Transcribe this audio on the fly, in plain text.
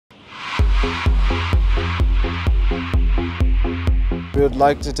We would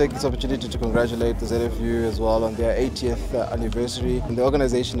like to take this opportunity to congratulate the ZFU as well on their 80th anniversary. And the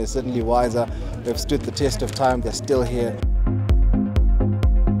organization is certainly wiser. They've stood the test of time. They're still here.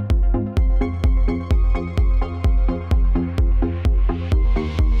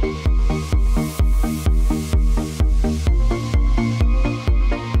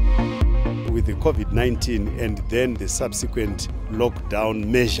 With the COVID-19 and then the subsequent lockdown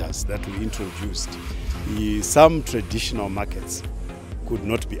measures that we introduced, some traditional markets could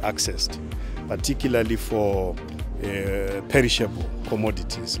not be accessed, particularly for perishable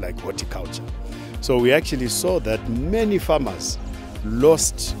commodities like horticulture. So we actually saw that many farmers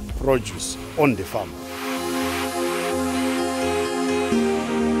lost produce on the farm.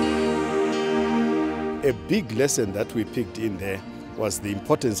 A big lesson that we picked in there was the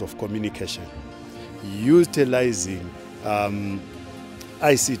importance of communication, utilizing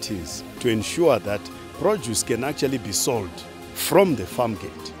ICTs to ensure that produce can actually be sold from the farm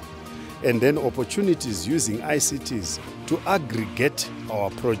gate, and then opportunities using ICTs to aggregate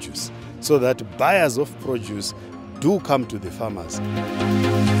our produce so that buyers of produce do come to the farmers.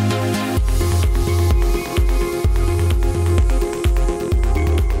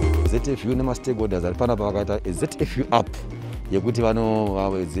 ZFU nema stakeholders alipana pakata ZFU app yekuti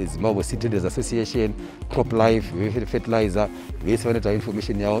vano Zimbabwe Citizens Association, Crop Life, fertilizer, vese vanoita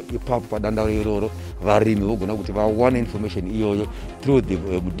information yavo ipapo padanda iroro. Varimi vogona kuti vawane information iyoyo through the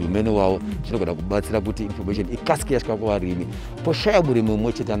domain wavo. Zvinogona kubatsira kuti information ikasike yasvika kuvarimi. Poshaya murimi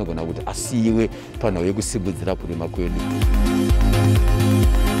umwe chete anogona kuti asiyiwe panhau yekusimudzira kurima kwedu.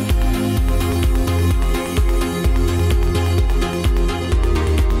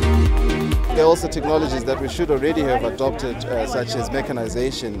 There are also technologies that we should already have adopted, such as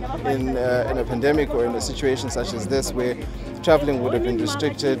mechanization. In a pandemic or in a situation such as this, where traveling would have been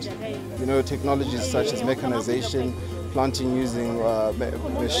restricted, technologies such as mechanization, planting using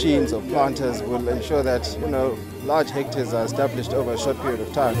machines or planters will ensure that large hectares are established over a short period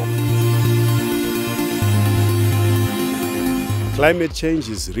of time. Climate change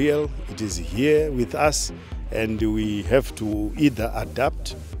is real, it is here with us, and we have to either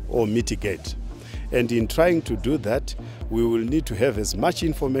adapt or mitigate. And in trying to do that, we will need to have as much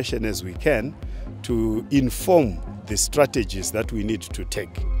information as we can to inform the strategies that we need to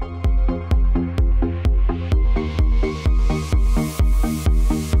take.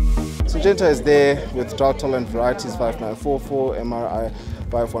 Syngenta is there with drought-tolerant varieties 5944, MRI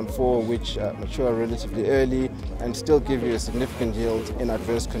 514, which mature relatively early and still give you a significant yield in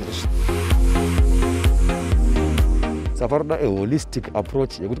adverse conditions. Safarda a holistic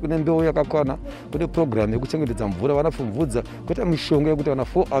approach yekuti kune mbeu yakakwana, kune program yekuchengetedza mvura vanapfumvudza, kuita mishonga yekuti vana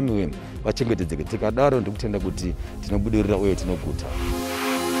 4 armyworm vachengetedzeke. Tikadaro ndikutenda kuti tinobudirira uye tinoguta.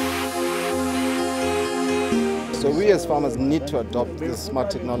 So we as farmers need to adopt these smart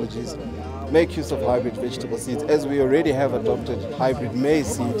technologies, make use of hybrid vegetable seeds, as we already have adopted hybrid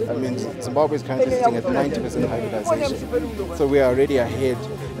maize seed. I mean, Zimbabwe is currently sitting at 90% hybridization. So we are already ahead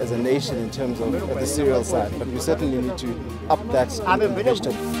as a nation in terms of the cereal side, but we certainly need to up that in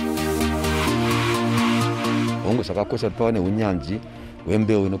vegetable. Hongo zvakakosha kuti pave neunyanzvi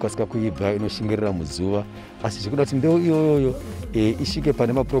hwembeu inokasika kuibva inoshingirira muzuva, asi zvikuda kuti mbeu iyoyo isvike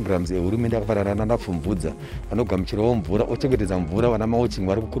pane maprograms ehurumende akafanana naNapfumvudza anogamuchirawo mvura, ochengetedza mvura, vana mauching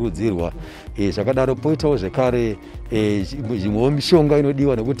vari kukurudzirwa. Zvakadaro poitawo zvekare zvimwewo mishonga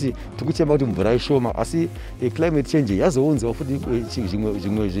inodiwa nekuti tikuchema kuti mvura ishoma, asi climate change yazounzawo futi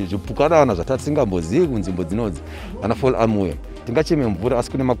zvimwe zvipukanana zvatatisingambozii kunzvimbo dzinodzi, vana fall armyworm. Tingacheme mvura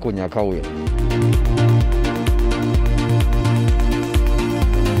asi kune makonye akauya.